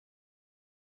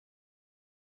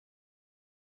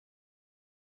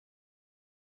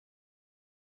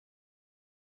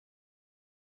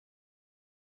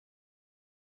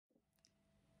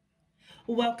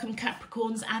Welcome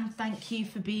Capricorns, and thank you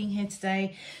for being here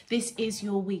today. This is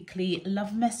your weekly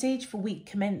love message for week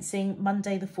commencing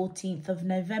Monday the 14th of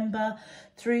November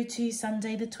through to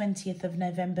Sunday the 20th of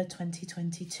November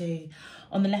 2022.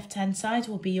 On the left hand side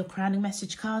will be your crowning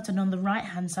message card, and on the right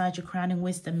hand side your crowning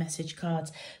wisdom message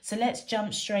cards. So let's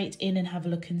jump straight in and have a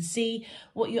look and see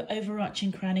what your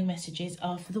overarching crowning messages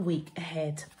are for the week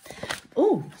ahead.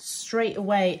 Oh, straight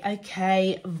away.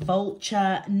 Okay,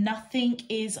 Vulture, nothing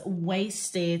is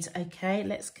wasted. Okay,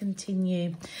 let's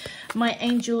continue. My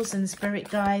angels and spirit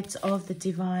guides of the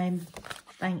divine,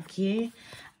 thank you.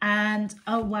 And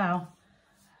oh wow,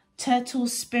 turtle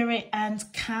spirit and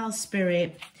cow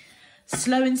spirit.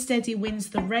 Slow and steady wins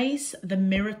the race. The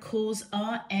miracles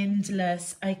are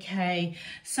endless. Okay,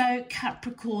 so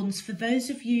Capricorns, for those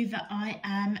of you that I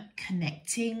am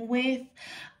connecting with,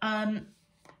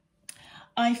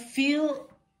 I feel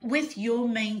with your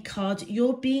main card,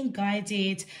 you're being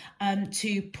guided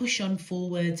to push on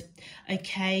forward,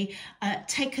 okay?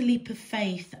 Take a leap of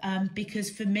faith,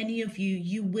 because for many of you,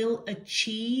 you will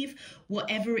achieve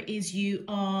whatever it is you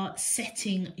are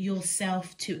setting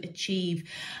yourself to achieve.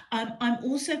 I'm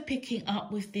also picking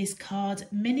up with this card,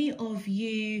 many of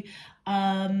you,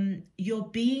 you're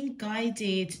being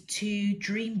guided to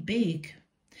dream big.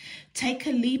 Take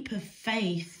a leap of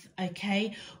faith.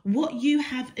 Okay, what you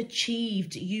have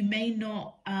achieved, you may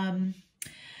not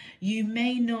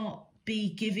be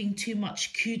giving too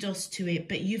much kudos to it,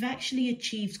 but you've actually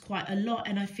achieved quite a lot,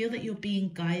 and I feel that you're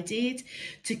being guided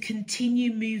to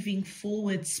continue moving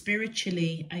forward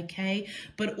spiritually, okay,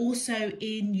 but also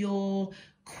in your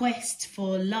quest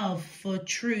for love, for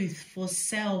truth, for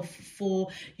self, for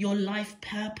your life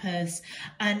purpose,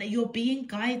 and you're being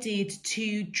guided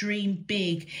to dream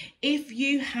big. If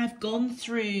you have gone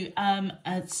through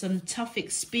some tough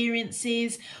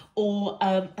experiences or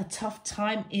a tough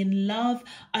time in love,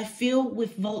 I feel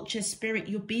with Vulture Spirit,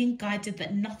 you're being guided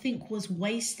that nothing was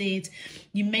wasted.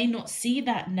 You may not see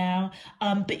that now,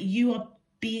 but you are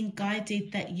being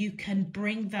guided that you can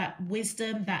bring that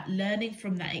wisdom, that learning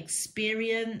from that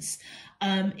experience,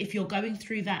 if you're going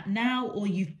through that now or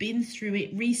you've been through it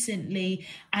recently,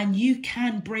 and you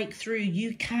can break through,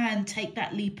 you can take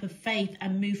that leap of faith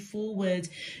and move forward.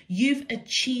 You've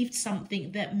achieved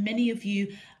something that many of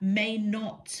you may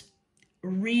not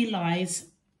realize,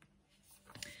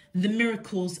 the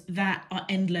miracles that are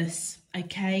endless.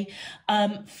 Okay,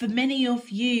 for many of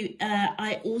you,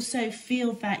 I also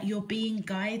feel that you're being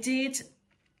guided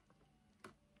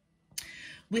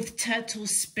with turtle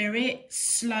spirit.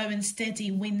 Slow and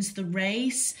steady wins the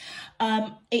race.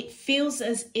 It feels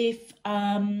as if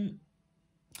do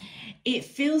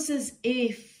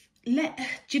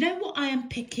you know what I am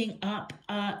picking up,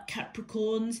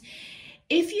 Capricorns?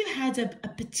 If you had a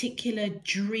particular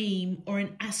dream or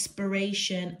an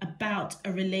aspiration about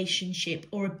a relationship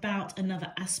or about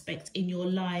another aspect in your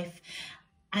life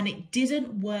and it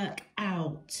didn't work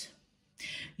out,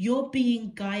 you're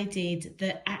being guided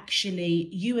that actually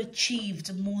you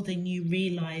achieved more than you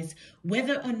realize,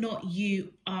 whether or not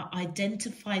you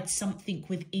identified something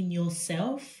within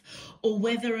yourself or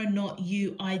whether or not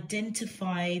you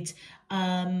identified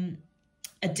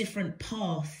a different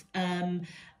path,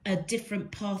 a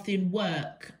different path in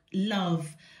work,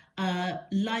 love,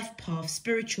 life path,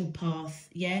 spiritual path.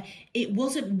 Yeah, it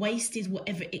wasn't wasted,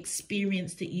 whatever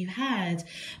experience that you had.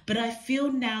 But I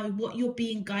feel now what you're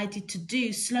being guided to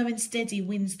do, slow and steady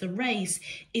wins the race,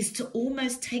 is to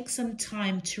almost take some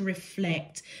time to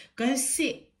reflect. Go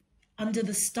sit under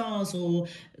the stars or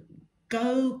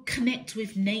go connect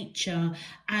with nature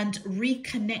and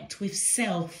reconnect with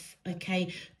self.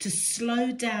 Okay, to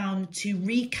slow down, to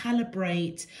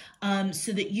recalibrate,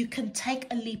 so that you can take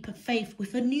a leap of faith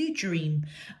with a new dream,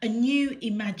 a new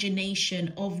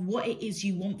imagination of what it is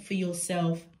you want for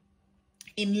yourself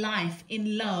in life,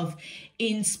 in love,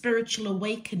 in spiritual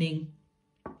awakening.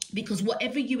 Because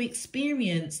whatever you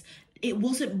experienced, it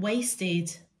wasn't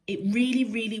wasted. It really,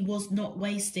 really was not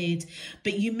wasted,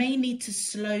 but you may need to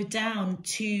slow down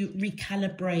to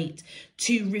recalibrate,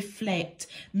 to reflect.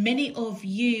 Many of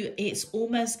you, it's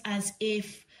almost as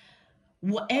if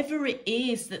whatever it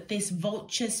is that this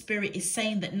Vulture Spirit is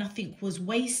saying that nothing was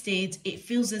wasted, it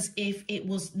feels as if it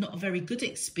was not a very good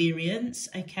experience,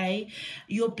 okay?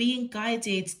 You're being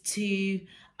guided to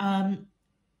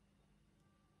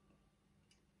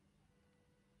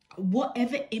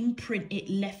whatever imprint it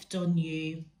left on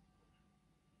you.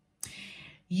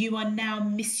 You are now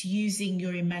misusing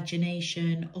your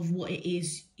imagination of what it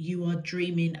is you are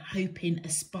dreaming, hoping,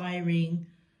 aspiring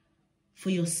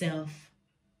for yourself.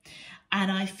 And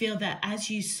I feel that as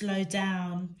you slow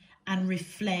down and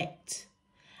reflect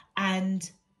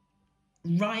and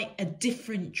write a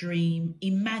different dream,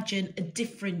 imagine a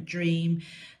different dream,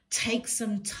 take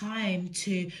some time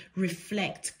to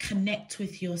reflect, connect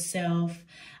with yourself,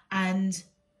 and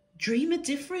dream a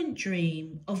different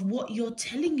dream of what you're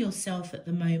telling yourself at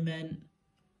the moment.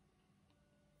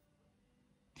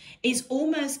 It's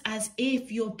almost as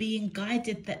if you're being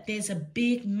guided that there's a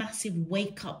big, massive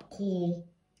wake-up call,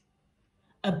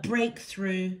 a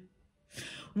breakthrough.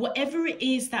 Whatever it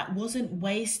is that wasn't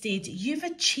wasted, you've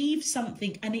achieved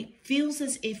something, and it feels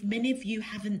as if many of you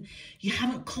haven't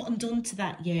cottoned on to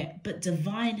that yet, but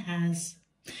divine has.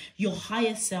 Your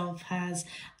higher self has,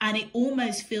 and it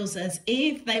almost feels as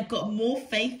if they've got more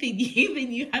faith in you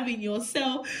than you have in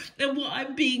yourself. And what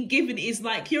I'm being given is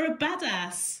like, you're a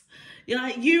badass.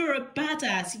 You're a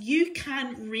badass. You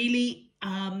can really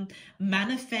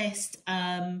manifest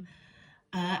and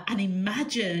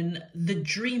imagine the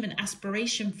dream and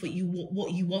aspiration for you,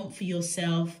 what you want for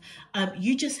yourself.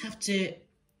 You just have to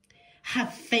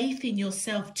have faith in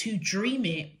yourself to dream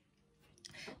it,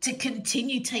 to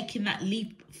continue taking that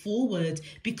leap forward,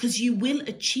 because you will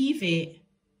achieve it.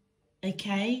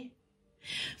 Okay?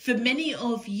 For many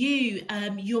of you,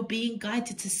 you're being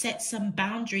guided to set some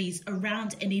boundaries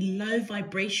around any low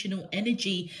vibrational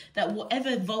energy that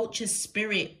whatever vulture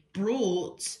spirit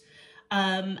brought,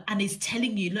 and is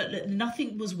telling you, look,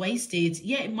 nothing was wasted.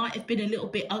 Yeah, it might have been a little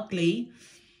bit ugly.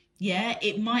 Yeah,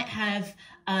 it might have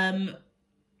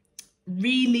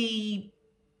really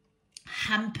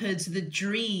hampered the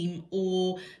dream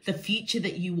or the future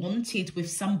that you wanted with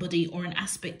somebody or an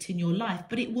aspect in your life,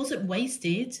 but it wasn't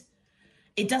wasted.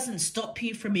 It doesn't stop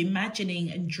you from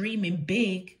imagining and dreaming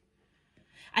big.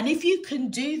 And if you can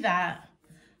do that,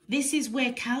 this is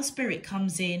where cow spirit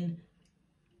comes in.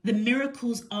 The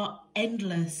miracles are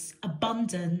endless,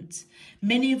 abundant.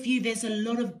 Many of you, there's a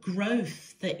lot of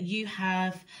growth that you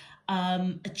have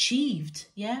achieved.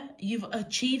 Yeah, you've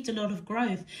achieved a lot of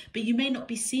growth, but you may not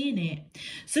be seeing it.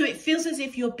 So it feels as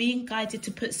if you're being guided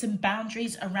to put some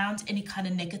boundaries around any kind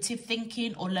of negative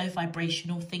thinking or low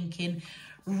vibrational thinking.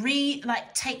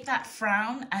 Take that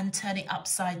frown and turn it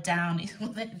upside down is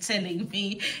what they're telling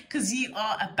me, because you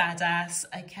are a badass.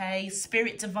 Okay,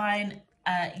 spirit, divine,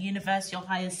 universe, your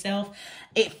higher self,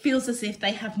 it feels as if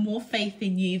they have more faith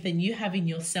in you than you have in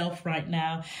yourself right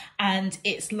now, and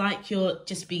it's like you're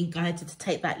just being guided to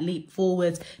take that leap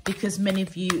forward, because many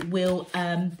of you will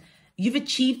you've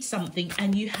achieved something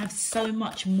and you have so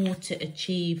much more to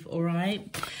achieve. All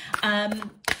right,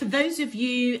 for those of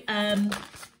you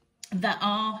that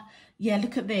are, yeah,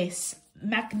 look at this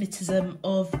magnetism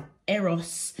of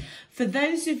Eros. For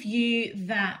those of you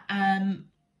that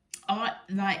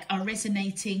are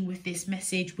resonating with this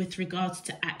message with regards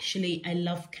to actually a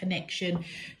love connection,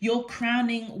 your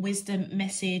crowning wisdom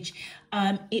message,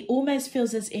 it almost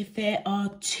feels as if there are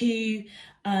two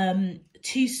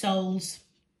souls.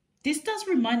 This does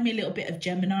remind me a little bit of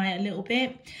Gemini, a little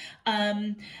bit.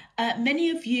 Many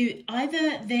of you,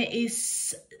 either there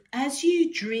is, as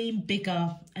you dream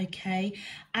bigger, okay,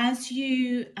 as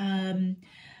you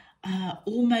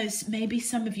almost, maybe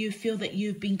some of you feel that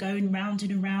you've been going round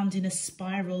and around in a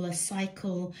spiral, a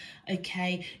cycle,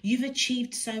 okay, you've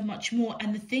achieved so much more.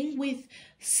 And the thing with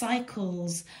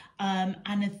cycles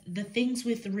and the things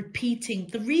with the repeating,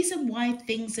 the reason why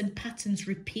things and patterns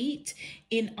repeat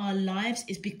in our lives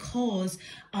is because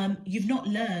you've not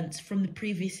learned from the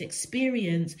previous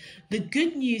experience. The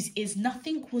good news is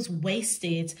nothing was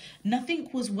wasted. Nothing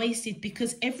was wasted,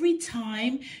 because every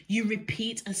time you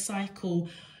repeat a cycle,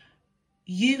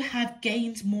 you have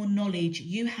gained more knowledge,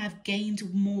 you have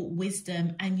gained more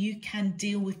wisdom, and you can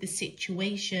deal with the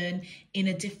situation in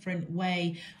a different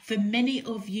way. For many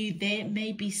of you, there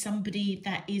may be somebody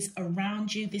that is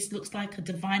around you. This looks like a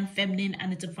divine feminine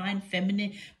and a divine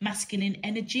feminine masculine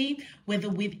energy, whether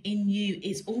within you.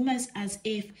 It's almost as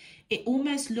if, it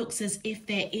almost looks as if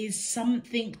there is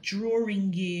something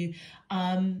drawing you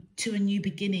to a new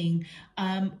beginning,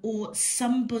 or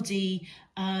somebody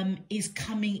is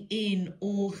coming in,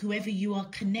 or whoever you are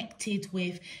connected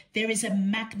with, there is a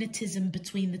magnetism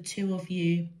between the two of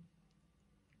you.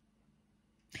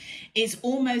 It's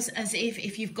almost as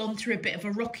if you've gone through a bit of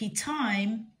a rocky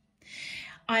time,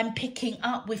 I'm picking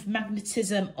up with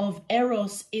magnetism of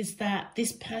Eros, is that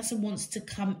this person wants to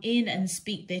come in and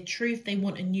speak their truth. They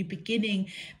want a new beginning.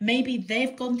 Maybe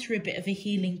they've gone through a bit of a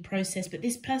healing process, but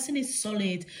this person is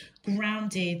solid,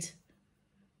 grounded.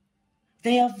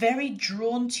 They are very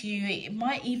drawn to you. It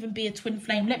might even be a twin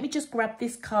flame. Let me just grab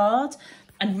this card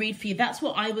and read for you. That's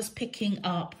what I was picking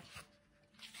up.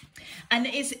 And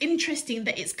it's interesting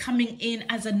that it's coming in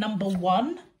as a number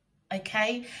 1.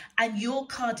 okay? And your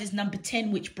card is number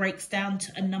 10, which breaks down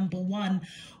to a number 1.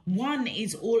 1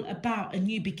 is all about a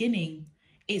new beginning.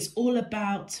 It's all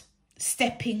about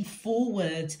stepping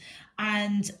forward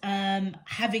and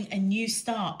having a new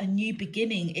start, a new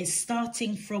beginning. It's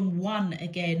starting from 1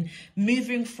 again,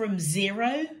 moving from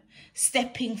 0,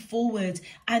 stepping forward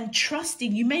and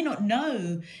trusting. You may not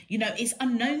know, you know, it's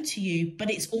unknown to you, but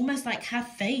it's almost like have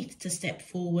faith to step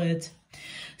forward.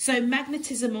 So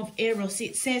magnetism of Eros,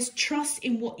 it says trust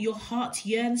in what your heart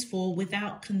yearns for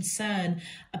without concern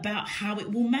about how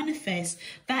it will manifest.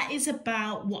 That is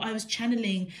about what I was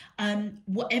channeling.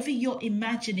 Whatever you're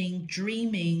imagining,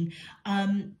 dreaming,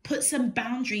 put some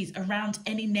boundaries around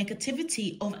any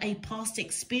negativity of a past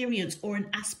experience or an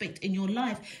aspect in your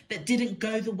life that didn't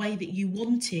go the way that you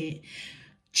wanted.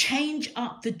 Change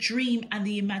up the dream and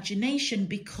the imagination,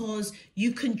 because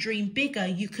you can dream bigger,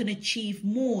 you can achieve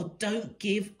more. Don't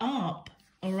give up.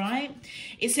 All right.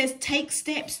 It says take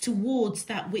steps towards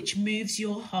that which moves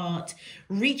your heart.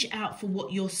 Reach out for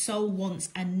what your soul wants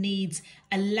and needs.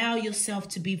 Allow yourself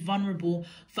to be vulnerable,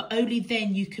 for only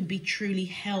then you can be truly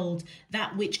held.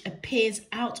 That which appears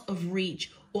out of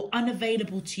reach or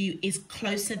unavailable to you is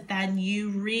closer than you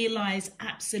realize.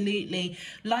 Absolutely.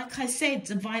 Like I said,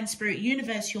 divine spirit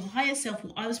universe, your higher self,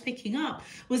 what I was picking up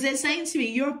was they're saying to me,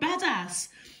 you're a badass.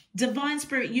 Divine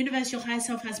spirit universe, your higher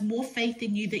self has more faith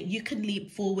in you that you can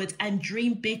leap forward and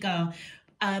dream bigger.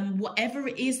 Whatever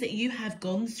it is that you have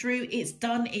gone through, it's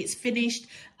done, it's finished.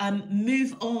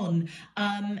 Move on.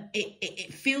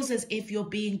 It feels as if you're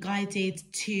being guided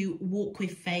to walk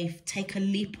with faith. Take a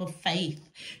leap of faith.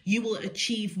 You will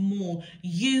achieve more.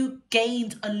 You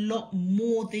gained a lot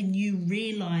more than you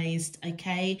realized,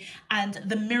 okay? And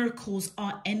the miracles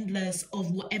are endless of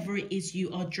whatever it is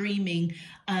you are dreaming,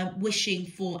 wishing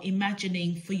for,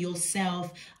 imagining for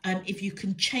yourself. If you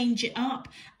can change it up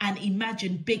and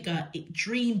imagine bigger,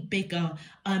 dream bigger,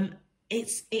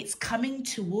 it's coming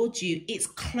towards you. It's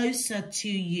closer to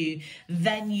you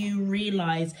than you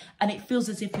realize. And it feels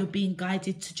as if you're being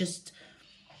guided to just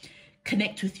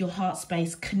connect with your heart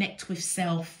space, connect with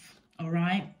self. All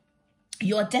right.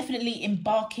 You're definitely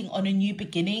embarking on a new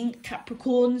beginning,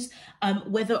 Capricorns,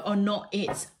 whether or not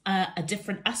it's a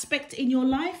different aspect in your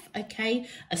life, okay?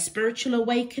 A spiritual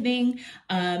awakening,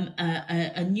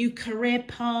 a new career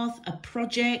path, a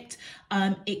project.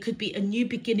 It could be a new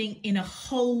beginning in a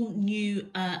whole new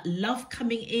love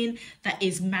coming in that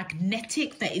is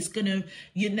magnetic, that is going to,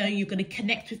 you know, you're going to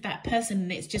connect with that person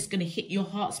and it's just going to hit your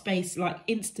heart space like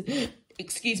instantly.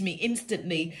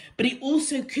 But it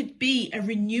also could be a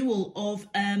renewal of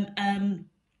an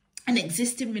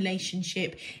existing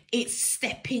relationship. It's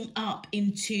stepping up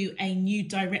into a new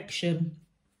direction.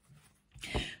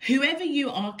 Whoever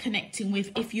you are connecting with,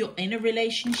 if you're in a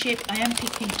relationship, I am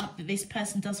picking up that this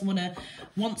person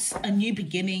wants a new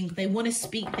beginning. They want to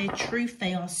speak their truth.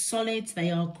 They are solid. They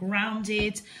are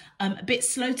grounded. A bit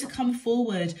slow to come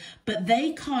forward, but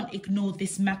they can't ignore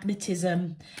this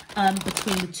magnetism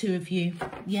between the two of you.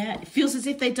 Yeah, it feels as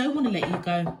if they don't want to let you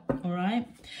go. All right.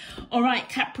 All right,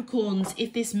 Capricorns,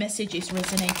 if this message is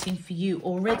resonating for you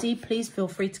already, please feel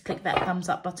free to click that thumbs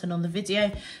up button on the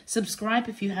video. Subscribe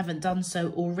if you haven't done so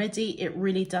already. It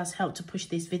really does help to push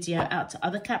this video out to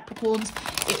other Capricorns.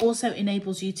 It also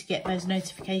enables you to get those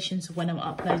notifications of when I'm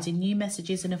uploading new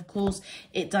messages. And of course,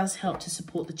 it does help to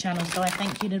support the channel. So I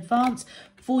thank you in advance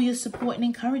for your support and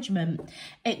encouragement.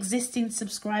 Existing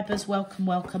subscribers,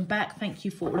 welcome back. Thank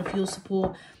you for all of your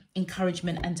support,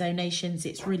 encouragement and donations.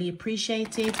 It's really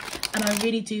appreciated, and I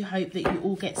really do hope that you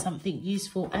all get something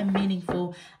useful and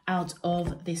meaningful out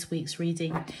of this week's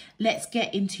reading. Let's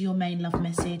get into your main love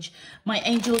message. My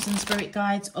angels and spirit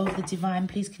guides of the divine,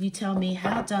 please can you tell me,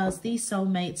 how does these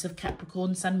soulmates of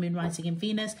Capricorn, Sun, Moon, Rising and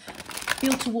Venus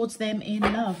feel towards them in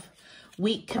love?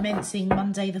 Week commencing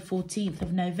Monday the 14th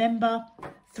of November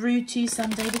through to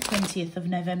Sunday the 20th of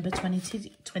November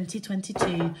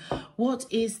 2022. What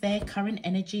is their current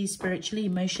energy spiritually,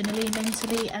 emotionally,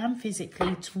 mentally and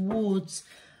physically towards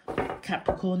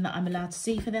Capricorn that I'm allowed to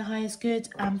see for their highest good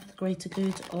and for the greater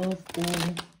good of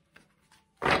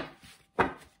all?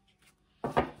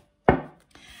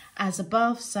 As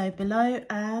above, so below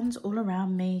and all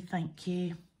around me. Thank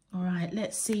you. All right,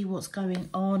 let's see what's going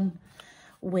on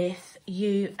with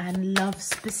you and love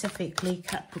specifically,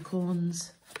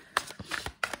 Capricorns.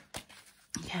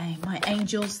 Okay, my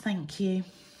angels, thank you.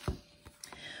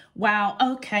 Wow.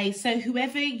 Okay. So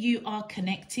whoever you are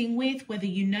connecting with, whether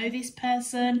you know this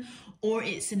person or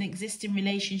it's an existing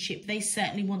relationship, they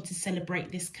certainly want to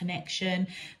celebrate this connection.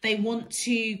 They want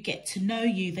to get to know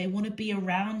you. They want to be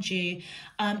around you,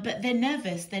 but they're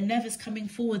nervous. They're nervous coming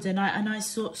forward, and I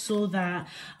saw that.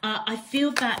 I feel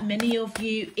that many of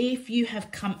you, if you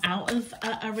have come out of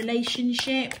a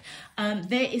relationship,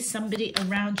 there is somebody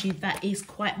around you that is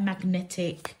quite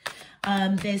magnetic.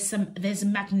 There's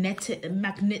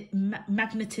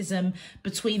magnetism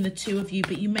between the two of you,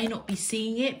 but you may not be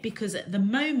seeing it because at the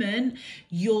moment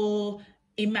your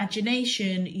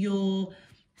imagination, your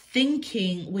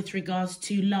thinking with regards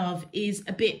to love is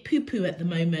a bit poo-poo at the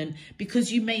moment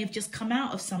because you may have just come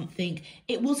out of something.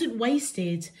 It wasn't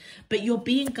wasted, but you're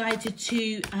being guided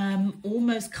to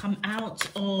almost come out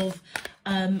of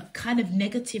kind of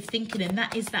negative thinking, and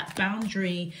that is that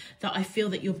boundary that I feel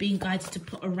that you're being guided to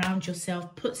put around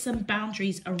yourself. Put some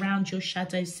boundaries around your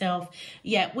shadow self.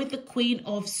 Yeah, with the Queen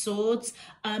of Swords,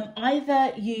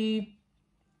 either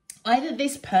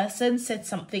this person said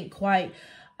something quite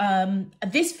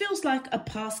this feels like a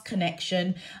past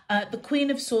connection. The Queen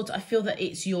of Swords, I feel that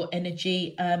it's your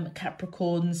energy,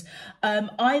 Capricorns.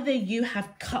 Either you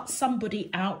have cut somebody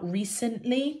out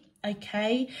recently,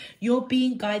 okay? You're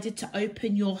being guided to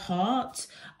open your heart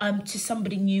to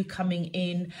somebody new coming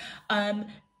in.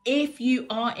 If you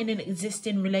are in an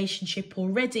existing relationship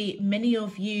already, many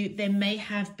of you, there may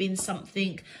have been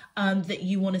something that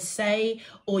you want to say,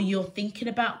 or you're thinking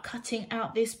about cutting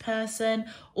out this person,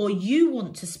 or you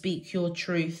want to speak your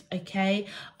truth, okay?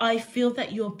 I feel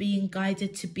that you're being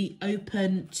guided to be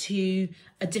open to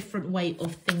a different way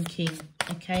of thinking,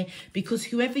 okay? Because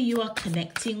whoever you are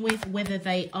connecting with, whether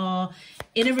they are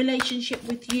in a relationship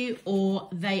with you or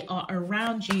they are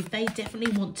around you, they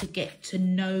definitely want to get to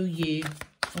know you.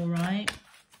 All right.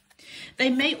 They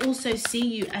may also see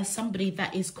you as somebody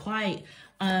that is quite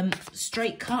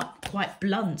straight cut, quite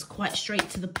blunt, quite straight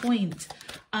to the point.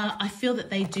 I feel that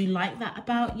they do like that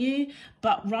about you.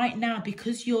 But right now,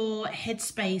 because your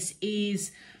headspace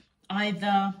is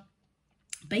either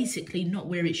basically not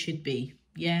where it should be.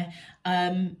 Yeah.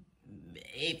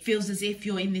 It feels as if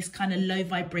you're in this kind of low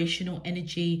vibrational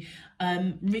energy,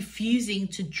 refusing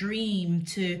to dream,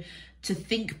 to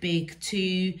think big,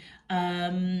 to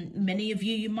many of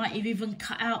you, you might have even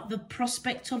cut out the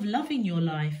prospect of love in your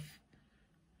life.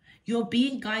 You're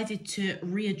being guided to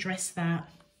readdress that.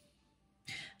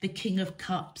 The King of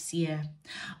Cups, yeah.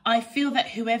 I feel that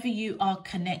whoever you are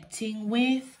connecting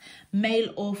with,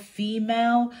 male or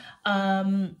female,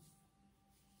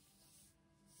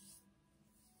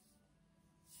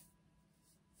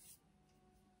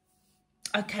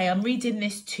 okay, I'm reading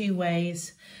this two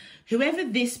ways. Whoever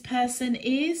this person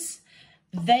is,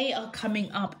 they are coming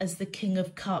up as the King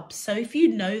of Cups. So if you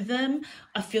know them,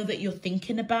 I feel that you're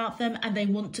thinking about them and they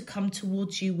want to come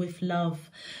towards you with love.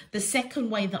 The second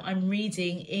way that I'm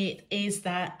reading it is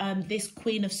that this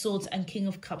Queen of Swords and King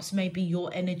of Cups may be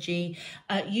your energy.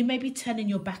 You may be turning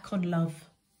your back on love.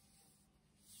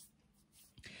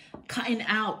 Cutting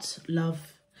out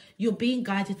love. You're being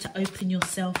guided to open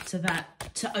yourself to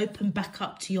that, to open back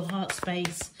up to your heart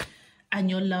space and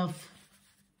your love.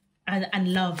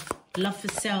 And love for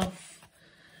self,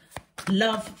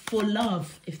 love for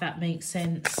love, if that makes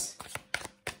sense.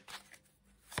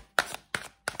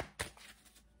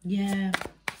 Yeah.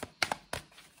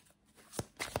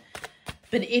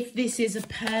 But if this is a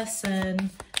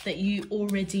person that you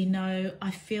already know,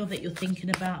 I feel that you're thinking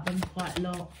about them quite a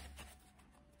lot.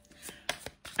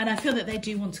 And I feel that they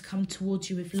do want to come towards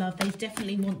you with love. They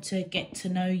definitely want to get to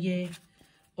know you.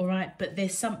 All right, but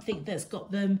there's something that's got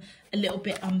them a little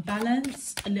bit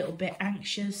unbalanced, a little bit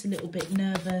anxious, a little bit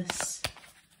nervous.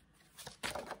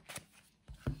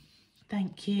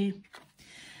 Thank you.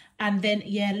 And then,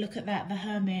 yeah, look at that, the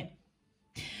Hermit.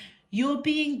 You're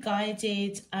being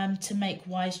guided to make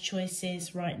wise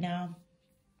choices right now.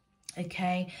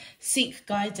 Okay, seek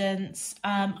guidance.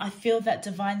 I feel that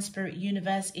divine spirit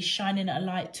universe is shining a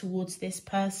light towards this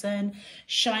person,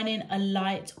 shining a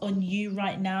light on you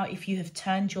right now if you have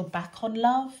turned your back on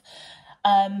love,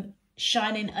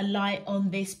 shining a light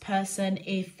on this person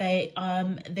if they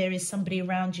there is somebody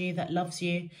around you that loves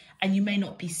you and you may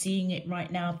not be seeing it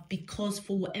right now because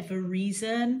for whatever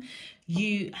reason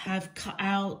you have cut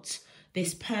out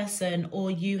this person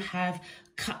or you have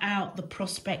cut out the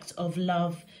prospect of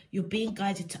love. You're being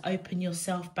guided to open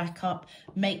yourself back up,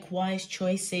 make wise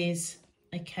choices,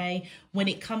 okay, when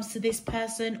it comes to this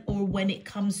person or when it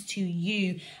comes to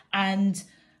you and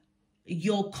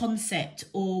your concept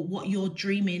or what you're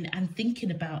dreaming and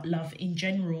thinking about love in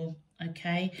general,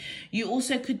 Okay, you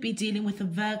also could be dealing with a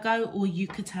Virgo, or you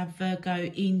could have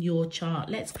Virgo in your chart.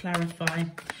 Let's clarify.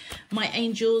 My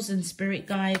angels and spirit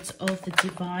guides of the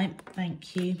divine,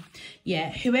 thank you.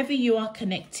 Yeah, whoever you are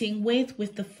connecting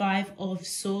with the Five of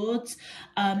Swords,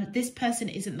 this person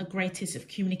isn't the greatest of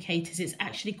communicators. It's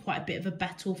actually quite a bit of a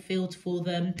battlefield for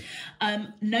them.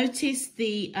 Notice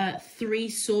the Three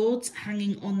Swords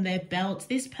hanging on their belt.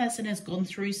 This person has gone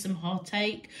through some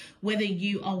heartache, whether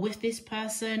you are with this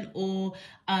person or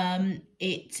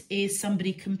it is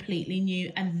somebody completely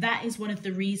new, and that is one of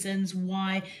the reasons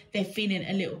why they're feeling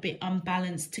a little bit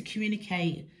unbalanced to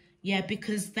communicate. Yeah,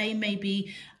 because they may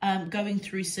be going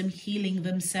through some healing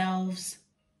themselves.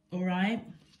 All right,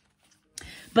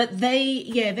 but they're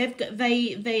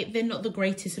not the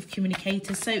greatest of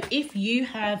communicators. So if you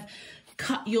have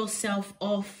cut yourself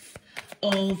off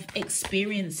of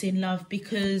experiencing love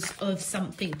because of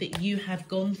something that you have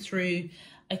gone through,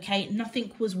 okay,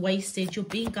 nothing was wasted. You're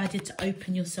being guided to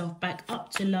open yourself back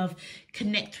up to love,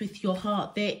 connect with your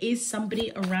heart. There is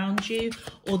somebody around you,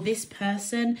 or this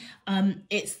person,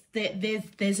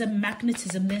 there's a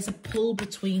magnetism, there's a pull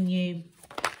between you.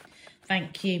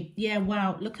 Thank you. Yeah,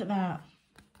 wow, look at that.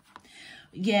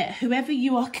 Yeah, whoever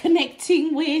you are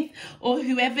connecting with or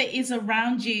whoever is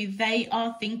around you, they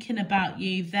are thinking about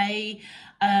you.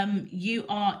 You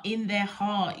are in their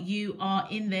heart, you are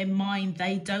in their mind.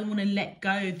 They don't want to let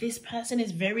go. This person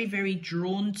is very, very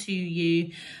drawn to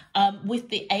you. With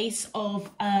the Ace of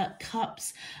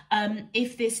Cups,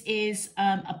 if this is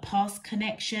a past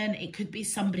connection, it could be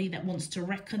somebody that wants to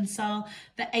reconcile.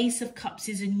 The Ace of Cups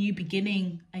is a new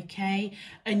beginning, okay?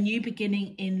 A new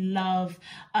beginning in love.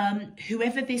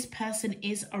 Whoever this person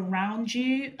is around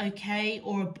you, okay,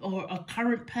 or a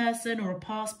current person or a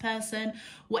past person,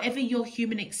 whatever your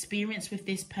human experience with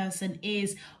this person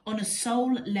is, on a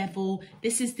soul level,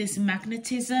 this is this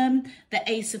magnetism, the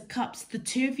Ace of Cups. The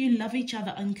two of you love each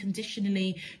other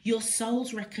unconditionally. Your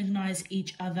souls recognize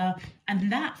each other,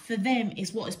 and that for them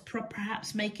is what is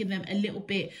perhaps making them a little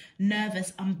bit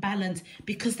nervous, unbalanced,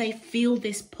 because they feel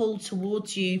this pull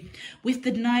towards you. With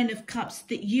the Nine of Cups,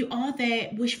 that you are their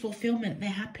wish fulfillment,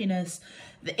 their happiness.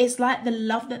 It's like the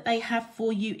love that they have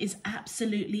for you is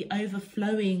absolutely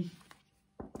overflowing.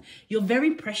 You're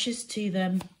very precious to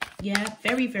them. Yeah,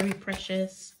 very, very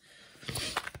precious.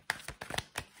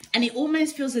 And it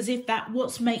almost feels as if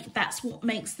that's what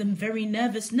makes them very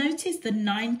nervous. Notice the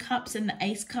Nine Cups and the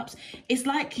Ace Cups. It's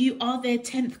like you are their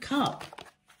 10th cup.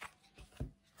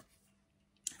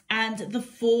 And the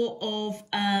Four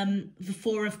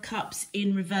of Cups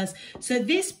in reverse. So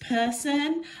this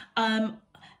person,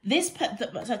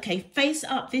 okay, face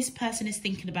up, this person is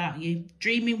thinking about you,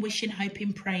 dreaming, wishing,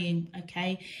 hoping, praying,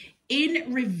 okay?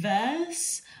 In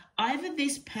reverse, either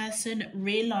this person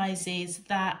realizes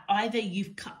that either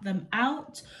you've cut them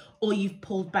out, or you've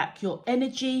pulled back your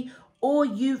energy, or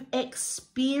you've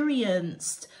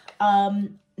experienced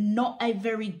not a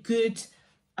very good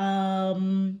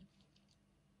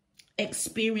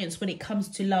experience when it comes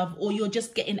to love, or you're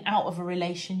just getting out of a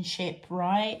relationship,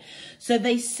 right? So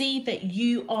they see that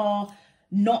you are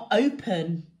not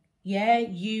open. Yeah,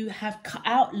 you have cut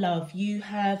out love, you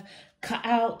have cut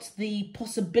out the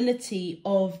possibility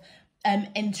of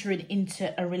entering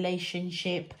into a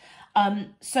relationship.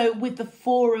 So with the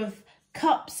Four of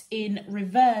Cups in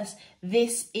reverse,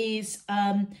 this is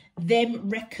them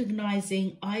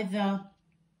recognizing either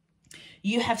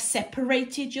you have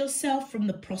separated yourself from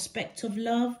the prospect of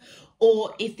love,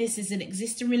 or if this is an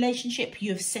existing relationship,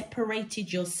 you have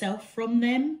separated yourself from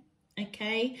them,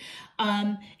 okay?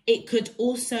 It could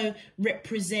also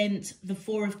represent, the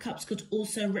Four of Cups could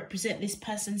also represent this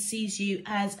person sees you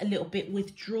as a little bit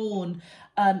withdrawn,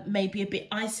 maybe a bit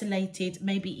isolated,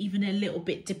 maybe even a little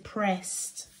bit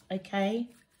depressed,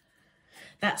 okay?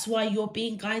 That's why you're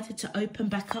being guided to open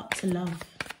back up to love.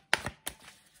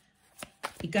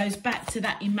 It goes back to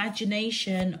that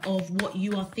imagination of what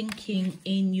you are thinking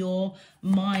in your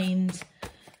mind.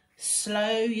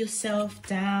 Slow yourself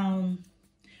down.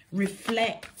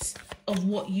 Reflect of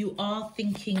what you are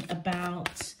thinking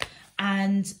about.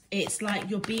 And it's like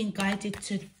you're being guided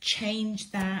to change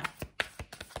that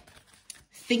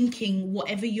thinking,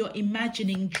 whatever you're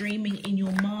imagining, dreaming in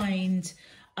your mind.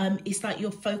 It's like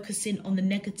you're focusing on the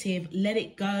negative. Let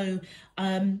it go.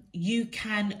 You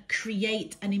can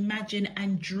create and imagine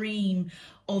and dream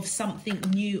of something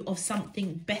new, of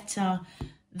something better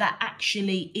that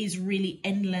actually is really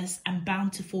endless and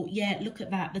bountiful. Yeah, look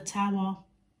at that, the Tower.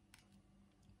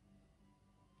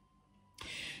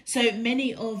 So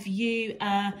many of you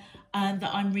that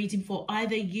I'm reading for,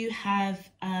 either you have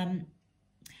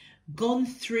gone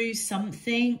through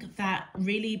something that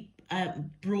really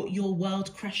brought your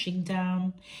world crashing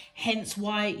down. Hence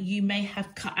why you may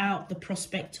have cut out the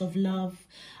prospect of love.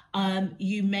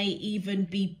 You may even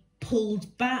be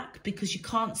pulled back because you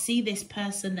can't see this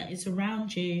person that is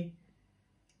around you.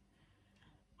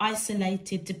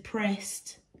 Isolated,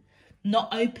 depressed,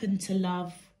 not open to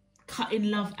love, cutting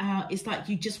love out. It's like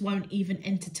you just won't even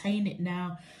entertain it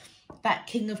now. That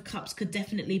King of Cups could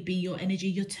definitely be your energy.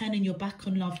 You're turning your back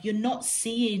on love. You're not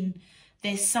seeing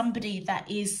there's somebody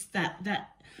that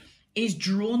is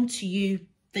drawn to you,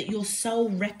 that your soul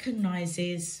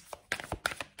recognizes.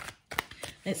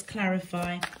 Let's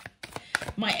clarify.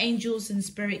 My angels and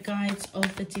spirit guides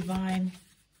of the divine.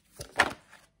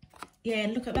 Yeah,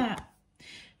 look at that.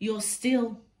 You're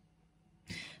still.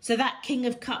 So that King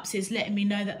of Cups is letting me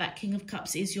know that that King of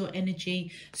Cups is your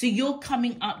energy. So you're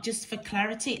coming up, just for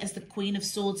clarity, as the Queen of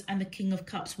Swords and the King of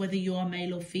Cups, whether you are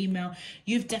male or female.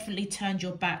 You've definitely turned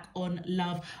your back on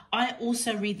love. I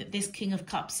also read that this King of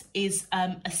Cups is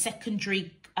a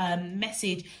secondary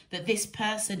message that this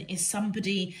person is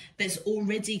somebody that's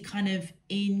already kind of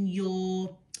in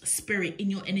your spirit,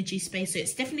 in your energy space. So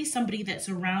it's definitely somebody that's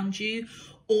around you,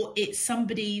 or it's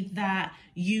somebody that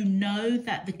you know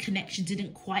that the connection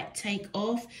didn't quite take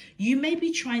off. You may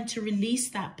be trying to release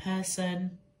that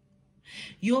person.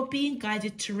 You're being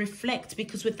guided to reflect,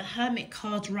 because with the Hermit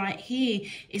card right here,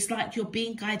 it's like you're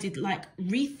being guided, like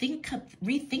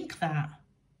rethink that.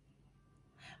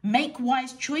 Make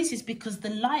wise choices, because the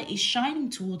light is shining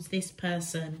towards this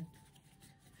person.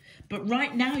 But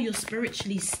right now you're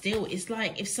spiritually still. It's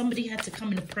like if somebody had to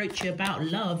come and approach you about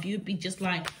love, you'd be just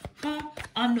like, huh,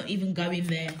 I'm not even going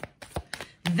there.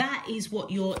 That is what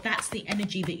that's the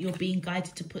energy that you're being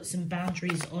guided to put some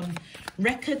boundaries on.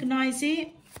 Recognize it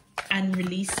and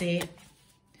release it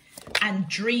and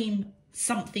dream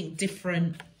something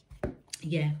different.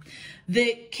 Yeah.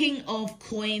 The King of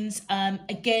Coins,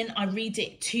 again, I read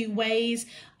it two ways.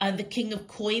 The King of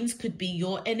Coins could be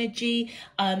your energy,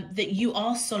 that you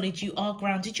are solid, you are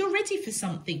grounded, you're ready for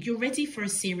something, you're ready for a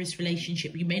serious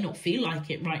relationship. You may not feel like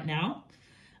it right now,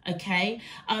 okay?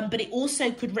 But it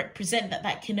also could represent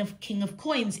that King of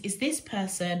Coins is this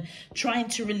person trying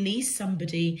to release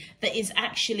somebody that is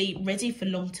actually ready for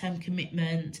long-term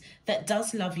commitment, that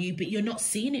does love you, but you're not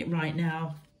seeing it right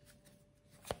now.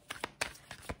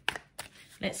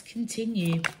 Let's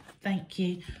continue. Thank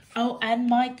you. Oh, and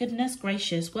my goodness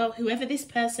gracious. Well, whoever this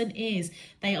person is,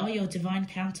 they are your divine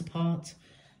counterpart.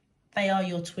 They are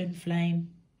your twin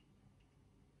flame.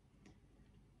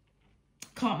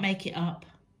 Can't make it up.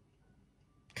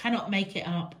 Cannot make it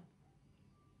up.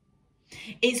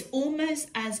 It's almost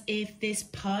as if this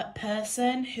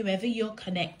person, whoever you're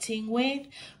connecting with,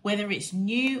 whether it's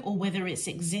new or whether it's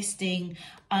existing,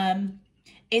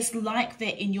 it's like they're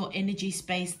in your energy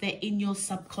space. They're in your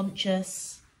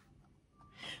subconscious.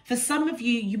 For some of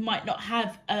you, you might not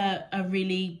have a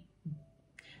really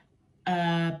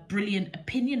brilliant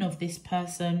opinion of this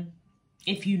person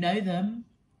if you know them.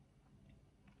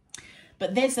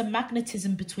 But there's a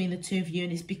magnetism between the two of you,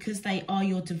 and it's because they are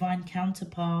your divine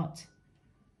counterpart.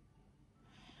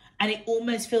 And it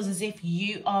almost feels as if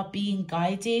you are being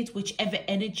guided, whichever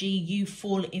energy you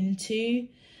fall into.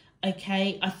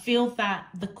 Okay, I feel that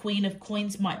the Queen of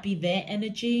Coins might be their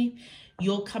energy.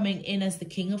 You're coming in as the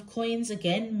King of Coins,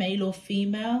 again, male or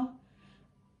female.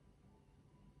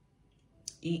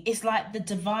 It's like the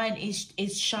divine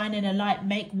is shining a light.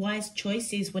 Make wise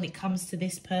choices when it comes to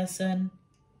this person,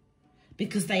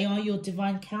 because they are your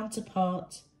divine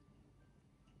counterpart.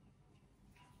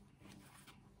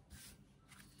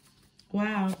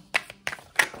 Wow.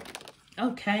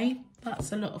 Okay,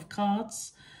 that's a lot of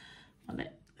cards. Let's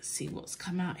see what's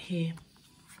come out here.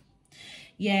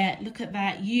 Yeah, look at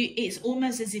that. It's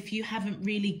almost as if you haven't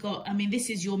really got, I mean,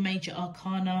 this is your major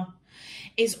arcana.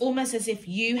 It's almost as if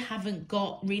you haven't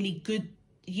got really good,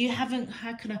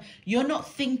 you're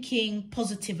not thinking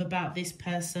positive about this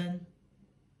person.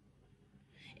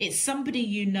 It's somebody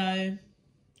you know.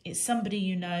 It's somebody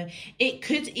you know. It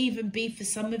could even be, for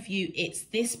some of you, it's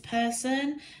this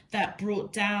person that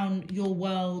brought down your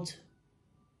world.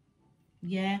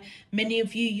 Yeah, many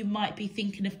of you, you might be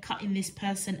thinking of cutting this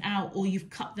person out, or you've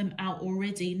cut them out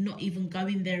already, not even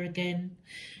going there again.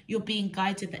 You're being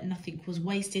guided that nothing was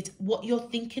wasted. What you're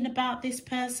thinking about this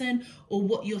person, or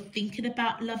what you're thinking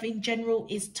about love in general,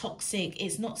 is toxic.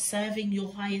 It's not serving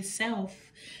your higher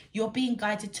self. You're being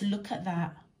guided to look at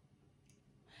that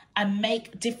and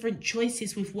make different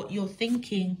choices with what you're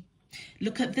thinking.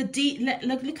 Look at the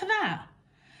look at that.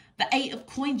 The Eight of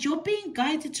Coins, you're being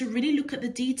guided to really look at the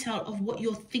detail of what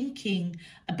you're thinking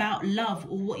about love,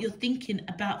 or what you're thinking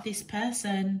about this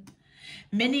person.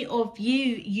 Many of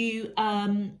you,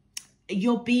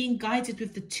 you're being guided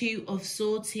with the Two of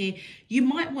Swords here. You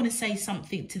might want to say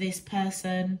something to this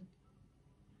person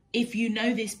if you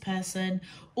know this person,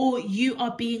 or you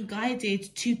are being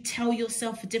guided to tell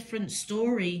yourself a different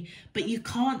story, but you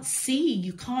can't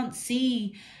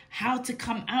see how to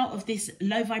come out of this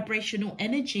low vibrational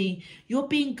energy. You're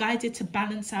being guided to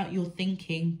balance out your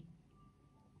thinking.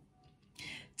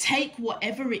 Take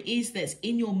whatever it is that's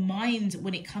in your mind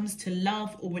when it comes to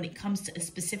love or when it comes to a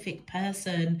specific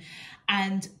person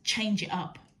and change it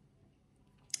up.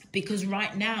 Because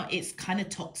right now it's kind of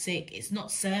toxic. It's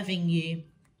not serving you.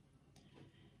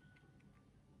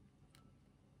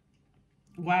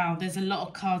 Wow, there's a lot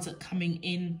of cards that are coming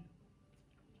in.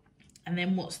 And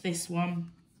then what's this one?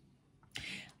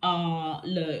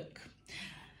 Look.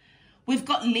 We've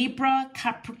got Libra,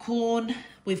 Capricorn,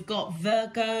 we've got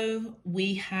Virgo,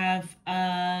 we have,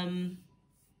 and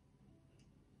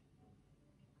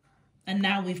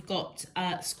now we've got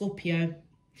Scorpio.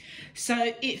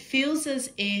 So it feels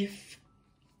as if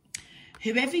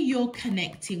whoever you're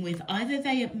connecting with, either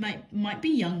they might be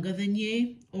younger than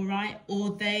you, all right,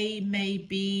 or they may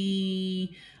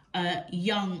be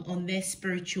young on their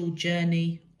spiritual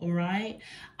journey, all right.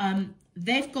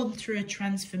 They've gone through a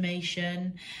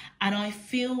transformation, and I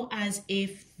feel as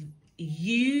if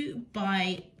you,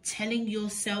 by telling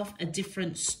yourself a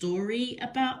different story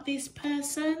about this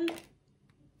person,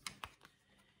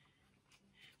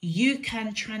 you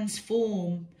can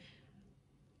transform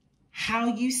how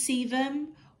you see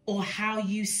them or how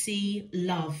you see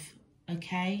love,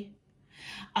 okay?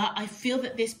 I feel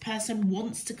that this person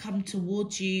wants to come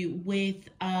towards you with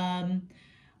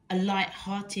a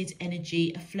light-hearted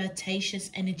energy, a flirtatious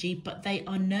energy, but they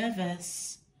are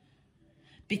nervous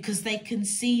because they can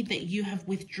see that you have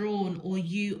withdrawn, or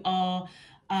you are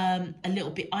a little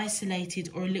bit isolated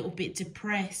or a little bit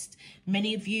depressed.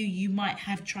 Many of you might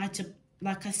have tried to,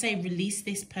 like I say, release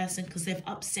this person because they've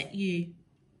upset you.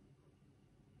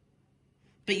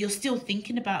 But you're still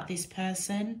thinking about this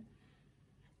person.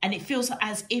 And it feels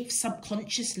as if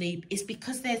subconsciously it's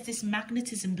because there's this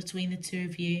magnetism between the two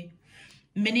of you.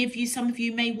 Many of you, some of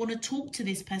you may want to talk to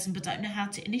this person but don't know how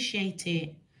to initiate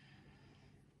it.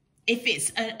 If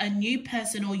it's a new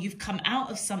person or you've come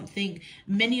out of something,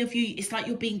 many of you, it's like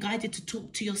you're being guided to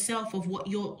talk to yourself of what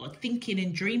you're thinking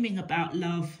and dreaming about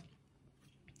love.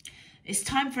 It's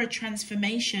time for a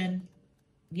transformation,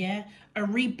 yeah, a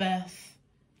rebirth.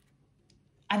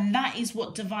 And that is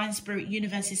what Divine Spirit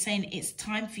Universe is saying. It's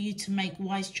time for you to make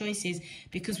wise choices,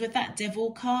 because with that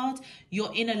Devil card,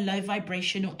 you're in a low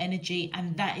vibrational energy,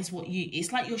 and that is what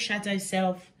it's like your shadow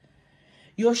self.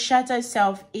 Your shadow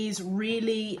self is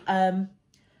really,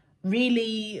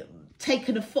 really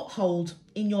taken a foothold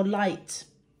in your light,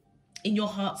 in your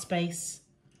heart space.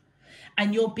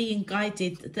 And you're being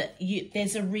guided that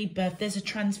there's a rebirth, there's a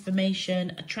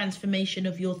transformation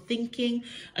of your thinking,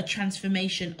 a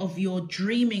transformation of your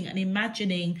dreaming and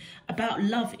imagining about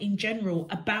love in general,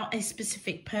 about a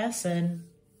specific person.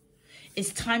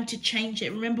 It's time to change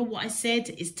it. Remember what I said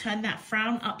is turn that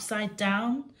frown upside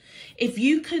down. If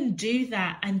you can do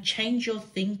that and change your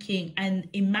thinking and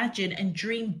imagine and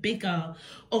dream bigger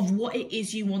of what it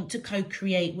is you want to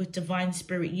co-create with Divine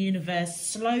Spirit Universe,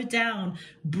 slow down,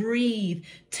 breathe,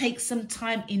 take some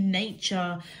time in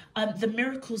nature. The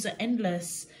miracles are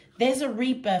endless. There's a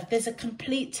rebirth. There's a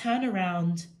complete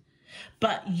turnaround.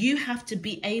 But you have to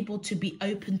be able to be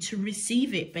open to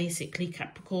receive it, basically,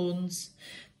 Capricorns.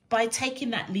 By taking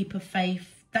that leap of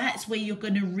faith, that's where you're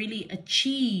going to really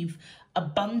achieve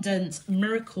abundance,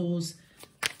 miracles,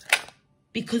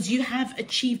 because you have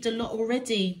achieved a lot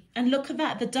already. And look at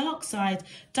that, the dark side.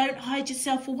 Don't hide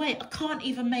yourself away. I can't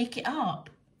even make it up.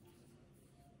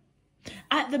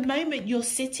 At the moment, you're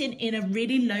sitting in a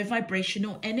really low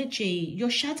vibrational energy, your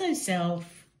shadow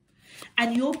self,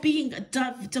 and you're being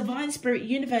Divine Spirit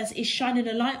Universe is shining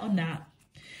a light on that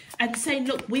and saying,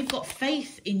 look, we've got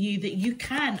faith in you that you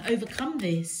can overcome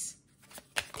this.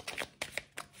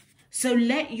 So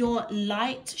let your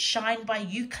light shine by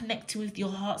you connecting with your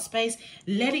heart space.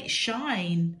 Let it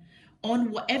shine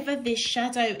on whatever this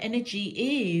shadow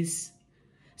energy is,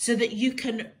 so that you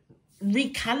can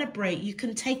recalibrate, you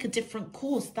can take a different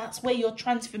course. That's where your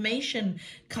transformation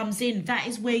comes in. That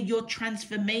is where your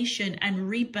transformation and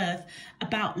rebirth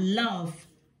about love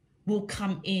will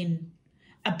come in,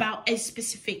 about a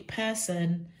specific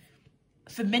person.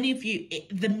 For many of you,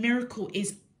 the miracle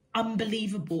is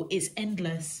unbelievable, it's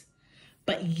endless.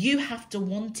 But you have to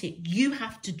want it. You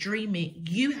have to dream it.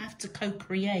 You have to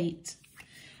co-create.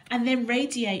 And then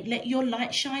radiate. Let your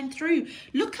light shine through.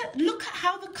 Look at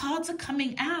how the cards are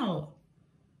coming out.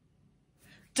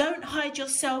 Don't hide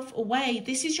yourself away.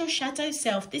 This is your shadow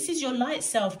self. This is your light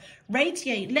self.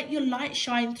 Radiate. Let your light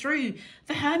shine through.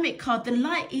 The Hermit card, the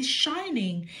light is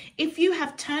shining. If you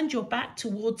have turned your back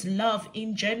towards love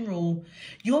in general,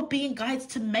 you're being guided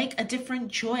to make a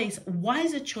different choice,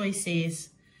 wiser choices.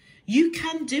 You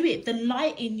can do it. The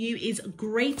light in you is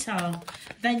greater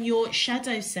than your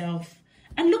shadow self.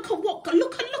 And look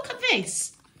at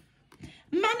this.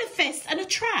 Manifest and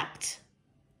attract.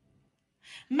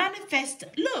 Manifest,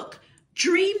 look,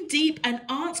 dream deep and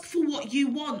ask for what you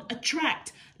want.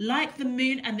 Attract, like the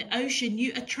moon and the ocean,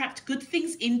 you attract good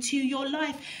things into your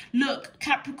life. Look,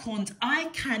 Capricorns, I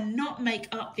cannot make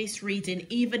up this reading,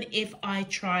 even if I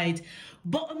tried.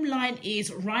 Bottom line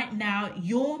is, right now,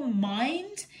 your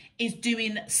mind is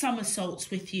doing somersaults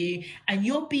with you, and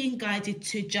you're being guided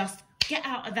to just get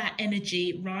out of that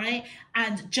energy, right?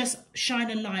 And just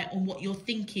shine a light on what you're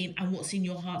thinking and what's in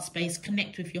your heart space.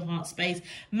 Connect with your heart space.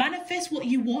 Manifest what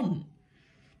you want,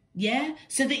 yeah?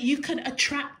 So that you can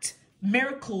attract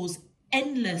miracles,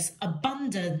 endless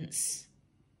abundance.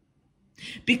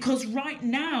 Because right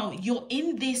now, you're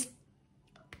in this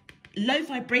low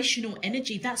vibrational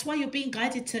energy. That's why you're being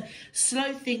guided to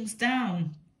slow things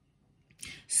down.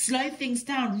 Slow things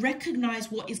down. Recognize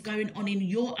what is going on in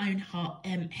your own heart,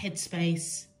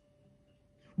 headspace.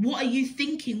 What are you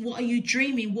thinking? What are you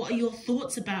dreaming? What are your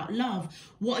thoughts about love?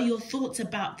 What are your thoughts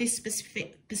about this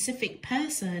specific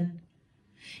person?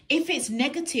 If it's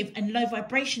negative and low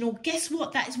vibrational, guess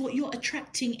what? That is what you're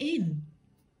attracting in.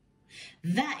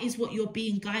 That is what you're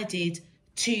being guided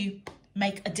to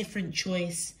make a different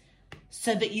choice,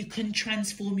 so that you can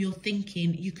transform your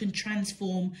thinking. You can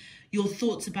transform your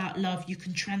thoughts about love. You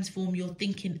can transform your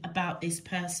thinking about this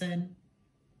person.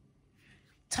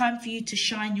 Time for you to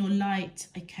shine your light,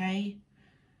 okay?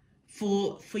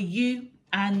 For you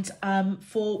and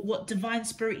for what Divine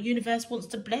Spirit Universe wants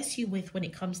to bless you with when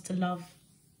it comes to love.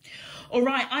 All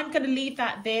right, I'm going to leave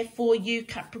that there for you,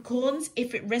 Capricorns.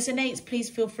 If it resonates, please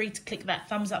feel free to click that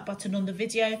thumbs up button on the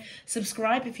video.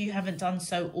 Subscribe if you haven't done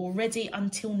so already.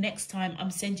 Until next time,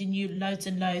 I'm sending you loads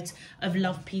and loads of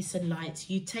love, peace and light.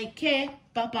 You take care.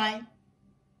 Bye-bye.